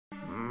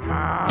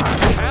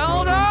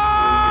Matilda!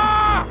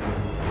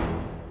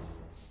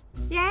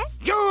 Yes?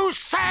 You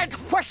said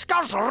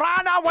Whiskers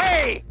ran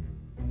away!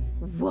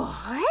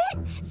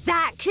 What?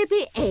 That could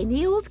be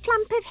any old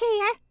clump of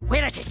hair.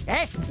 Where is it,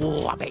 eh?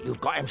 Oh, I bet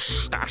you've got him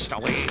stashed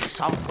away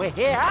somewhere.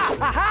 Ha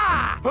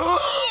ha!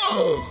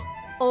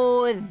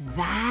 Oh,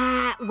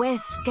 that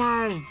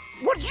Whiskers.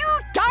 Were you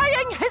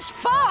dyeing his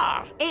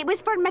fur? It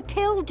was for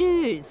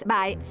Matilda's,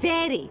 my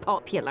very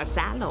popular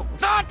salon.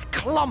 That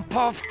clump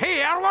of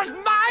hair was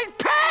my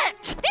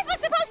pet! This was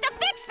supposed to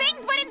fix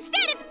things, but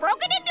instead it's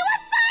broken into a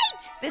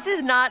fight! This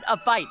is not a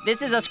fight.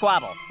 This is a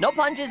squabble. No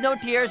punches, no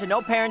tears, and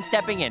no parents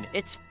stepping in.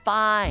 It's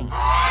fine.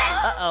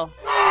 Uh-oh.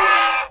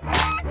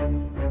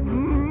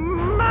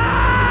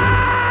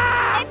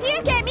 If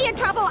you get me in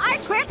trouble, I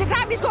swear to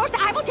Grammy's ghost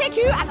that I will take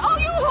you and all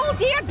you hold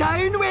dear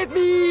down with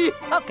me.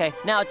 Okay,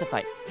 now it's a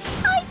fight.